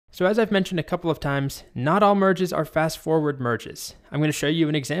So as I've mentioned a couple of times, not all merges are fast forward merges. I'm going to show you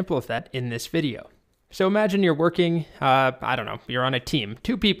an example of that in this video. So imagine you're working, you're on a team,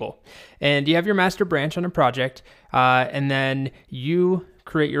 2 people, and you have your master branch on a project, and then you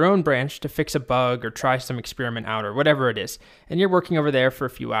create your own branch to fix a bug or try some experiment out or whatever it is. And you're working over there for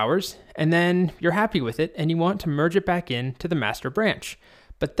a few hours, and then you're happy with it, and you want to merge it back into the master branch.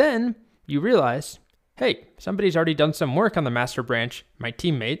 But then you realize, hey, somebody's already done some work on the master branch. My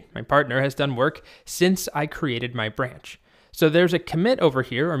teammate, my partner, has done work since I created my branch. So there's a commit over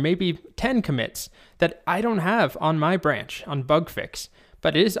here, or maybe 10 commits that I don't have on my branch on bug fix,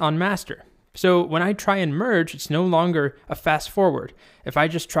 but it is on master. So when I try and merge, it's no longer a fast forward. If I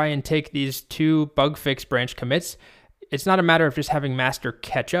just try and take these 2 bug fix branch commits, it's not a matter of just having master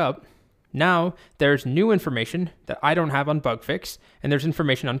catch up. Now there's new information that I don't have on bug fix, and there's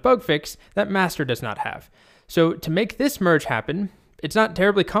information on bug fix that master does not have. So to make this merge happen, it's not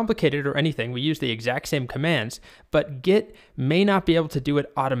terribly complicated or anything. We use the exact same commands, but Git may not be able to do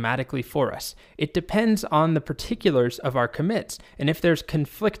it automatically for us. It depends on the particulars of our commits and if there's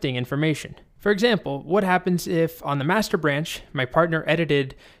conflicting information. For example, what happens if on the master branch, my partner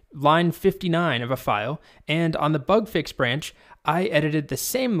edited line 59 of a file, and on the bug fix branch, I edited the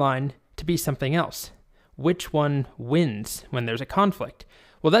same line to be something else? Which one wins when there's a conflict?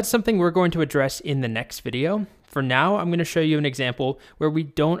 Well, that's something we're going to address in the next video. For now, I'm going to show you an example where we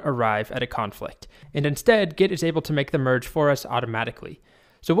don't arrive at a conflict, and instead Git is able to make the merge for us automatically.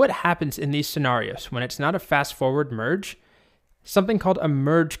 So what happens in these scenarios when it's not a fast forward merge? Something called a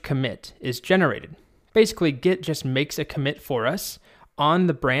merge commit is generated. Basically, Git just makes a commit for us on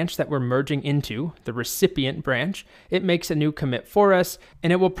the branch that we're merging into, the recipient branch. It makes a new commit for us,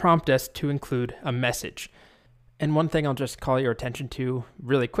 and it will prompt us to include a message. And one thing I'll just call your attention to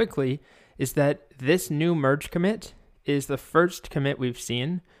really quickly is that this new merge commit is the first commit we've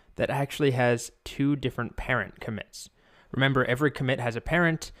seen that actually has 2 different parent commits. Remember, every commit has a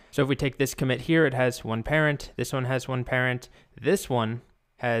parent. So if we take this commit here, it has 1 parent. This one has 1 parent. This one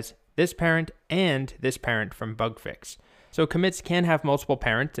has this parent and this parent from bug fix. So commits can have multiple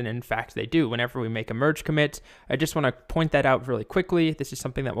parents, and in fact they do whenever we make a merge commit. I just want to point that out really quickly. This is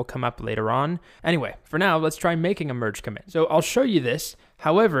something that will come up later on. Anyway, for now, let's try making a merge commit. So I'll show you this.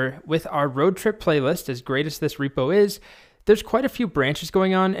 However, with our road trip playlist, as great as this repo is, there's quite a few branches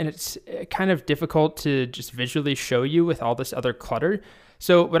going on, and it's kind of difficult to just visually show you with all this other clutter.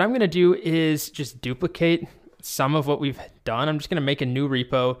 So what I'm going to do is just duplicate some of what we've done. I'm just going to make a new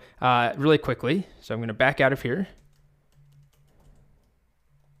repo really quickly. So I'm going to back out of here.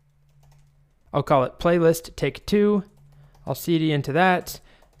 I'll call it playlist take 2. I'll cd into that,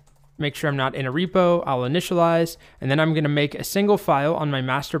 make sure I'm not in a repo, I'll initialize, and then I'm going to make a single file on my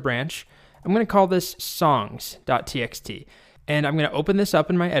master branch. I'm going to call this songs.txt, and I'm going to open this up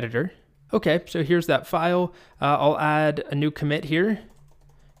in my editor. Okay, so here's that file. I'll add a new commit here,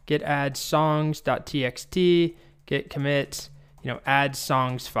 git add songs.txt, git commit, add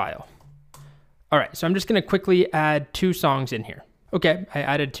songs file. All right, so I'm just going to quickly add 2 songs in here. Okay, I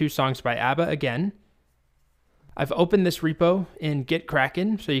added 2 songs by ABBA again. I've opened this repo in Git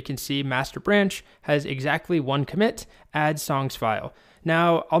Kraken, so you can see master branch has exactly 1 commit, add songs file.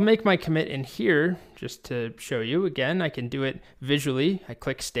 Now, I'll make my commit in here just to show you. Again, I can do it visually. I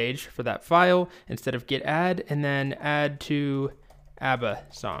click stage for that file instead of git add, and then add to ABBA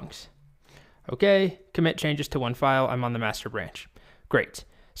songs. Okay, commit changes to 1 file. I'm on the master branch. Great.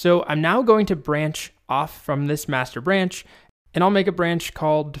 So I'm now going to branch off from this master branch, and I'll make a branch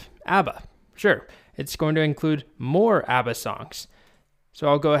called ABBA. Sure, it's going to include more ABBA songs. So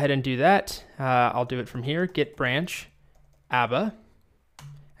I'll go ahead and do that. I'll do it from here, git branch ABBA,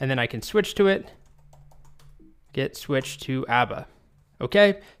 and then I can switch to it, git switch to ABBA.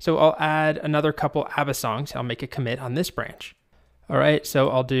 Okay, so I'll add another couple ABBA songs. I'll make a commit on this branch. All right, so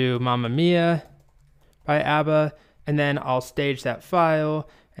I'll do Mamma Mia by ABBA, and then I'll stage that file,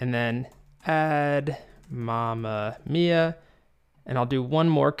 and then add Mamma Mia, and I'll do 1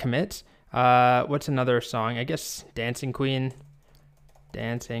 more commit. What's another song? I guess Dancing Queen,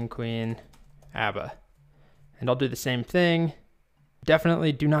 ABBA. And I'll do the same thing.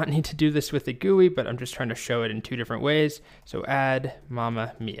 Definitely do not need to do this with the GUI, but I'm just trying to show it in 2 different ways. So add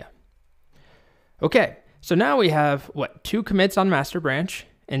Mamma Mia. Okay, so now we have, 2 commits on master branch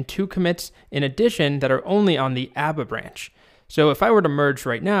and 2 commits in addition that are only on the ABBA branch. So if I were to merge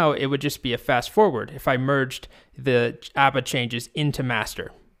right now, it would just be a fast forward. If I merged the ABBA changes into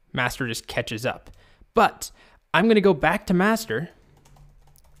master, master just catches up. But I'm going to go back to master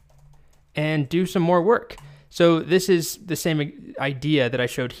and do some more work. So this is the same idea that I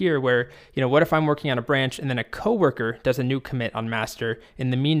showed here where, what if I'm working on a branch and then a coworker does a new commit on master in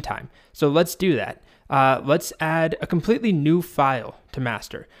the meantime? So let's do that. Let's add a completely new file to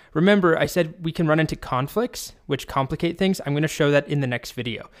master. Remember, I said we can run into conflicts, which complicate things. I'm going to show that in the next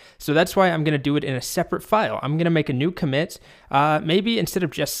video. So that's why I'm going to do it in a separate file. I'm going to make a new commit. Maybe instead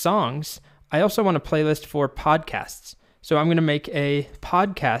of just songs, I also want a playlist for podcasts. So I'm going to make a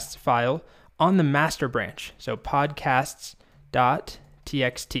podcasts file on the master branch. So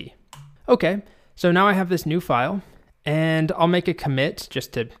podcasts.txt. Okay, so now I have this new file, and I'll make a commit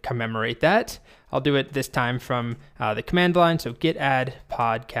just to commemorate that. I'll do it this time from the command line. So git add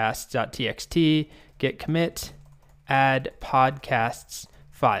podcasts.txt, git commit, add podcasts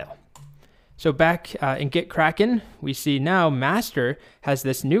file. So back in Git Kraken, we see now master has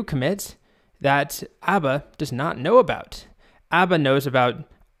this new commit that ABBA does not know about. ABBA knows about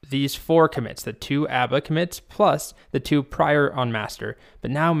these 4 commits, the 2 ABBA commits plus the 2 prior on master,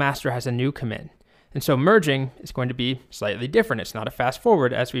 but now master has a new commit. And so merging is going to be slightly different. It's not a fast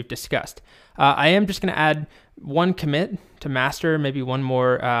forward as we've discussed. I am just going to add 1 commit to master, maybe one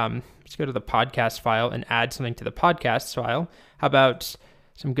more. Let's go to the podcast file and add something to the podcast file. How about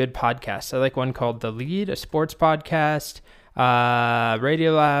some good podcasts? I like one called The Lead, a sports podcast.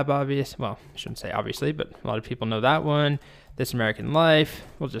 Radiolab, obvious. Well, I shouldn't say obviously, but a lot of people know that one. This American Life.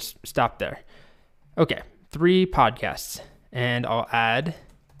 We'll just stop there. Okay, 3 podcasts, and I'll add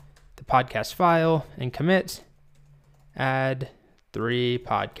the podcast file and commit, add 3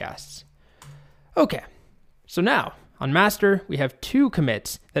 podcasts. Okay, so now on master, we have 2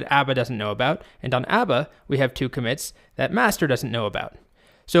 commits that ABBA doesn't know about, and on ABBA, we have 2 commits that master doesn't know about.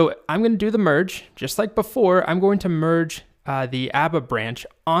 So I'm going to do the merge, just like before. I'm going to merge the ABBA branch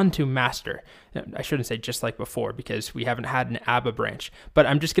onto master. I shouldn't say just like before because we haven't had an ABBA branch, but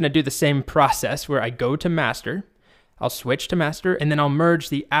I'm just going to do the same process where I go to master, I'll switch to master, and then I'll merge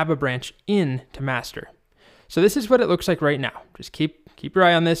the ABBA branch into master. So this is what it looks like right now. Just keep your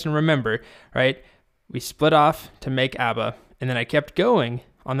eye on this and remember, right? We split off to make ABBA, and then I kept going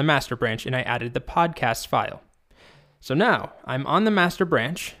on the master branch and I added the podcast file. So now I'm on the master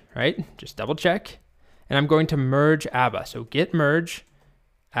branch, right? Just double check. And I'm going to merge ABBA. So git merge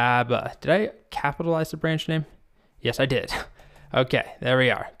ABBA. Did I capitalize the branch name? Yes, I did. Okay, there we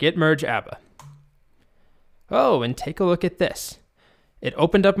are. Git merge ABBA. Oh, and take a look at this. It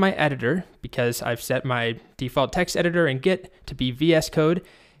opened up my editor because I've set my default text editor in Git to be VS Code,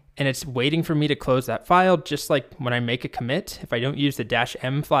 and it's waiting for me to close that file, just like when I make a commit. If I don't use the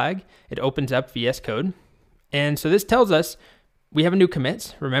 -m flag, it opens up VS Code. And so this tells us we have a new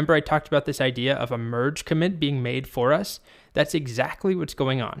commit. Remember I talked about this idea of a merge commit being made for us? That's exactly what's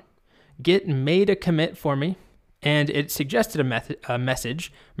going on. Git made a commit for me, and it suggested a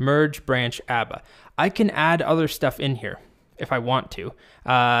message, merge branch ABBA. I can add other stuff in here if I want to.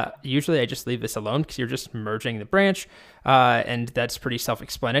 Usually I just leave this alone because you're just merging the branch, and that's pretty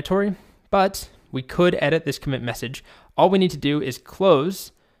self-explanatory. But we could edit this commit message. All we need to do is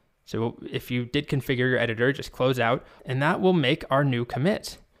close. So if you did configure your editor, just close out, and that will make our new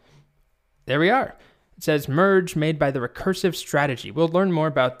commit. There we are. It says merge made by the recursive strategy. We'll learn more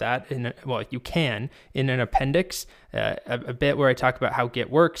about that you can in an appendix, a bit where I talk about how Git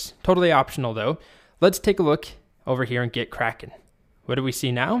works. Totally optional though. Let's take a look over here in Git Kraken. What do we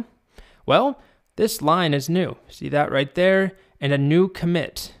see now? Well, this line is new. See that right there? And a new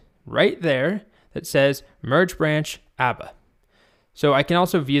commit right there that says merge branch ABBA. So I can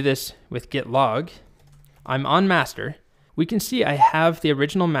also view this with git log. I'm on master. We can see I have the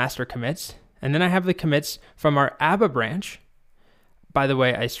original master commits, and then I have the commits from our ABBA branch. By the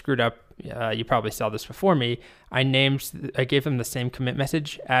way, I screwed up. You probably saw this before me. I gave them the same commit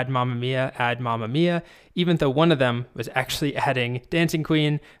message, add Mamma Mia, even though one of them was actually adding Dancing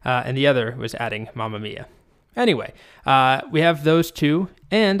Queen, and the other was adding Mamma Mia. Anyway, we have those 2,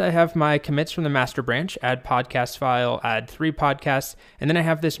 and I have my commits from the master branch, add podcast file, add 3 podcasts, and then I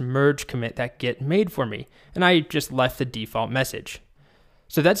have this merge commit that Git made for me, and I just left the default message.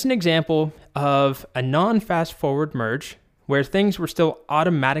 So that's an example of a non-fast forward merge where things were still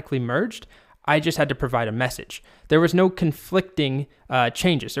automatically merged. I just had to provide a message. There was no conflicting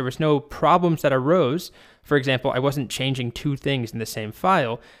changes. There was no problems that arose. For example, I wasn't changing 2 things in the same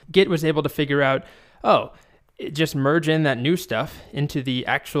file. Git was able to figure out, just merge in that new stuff into the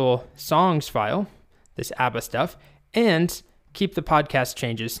actual songs file, this ABBA stuff, and keep the podcast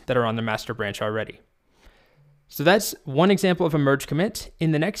changes that are on the master branch already. So that's one example of a merge commit.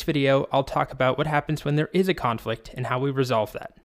 In the next video, I'll talk about what happens when there is a conflict and how we resolve that.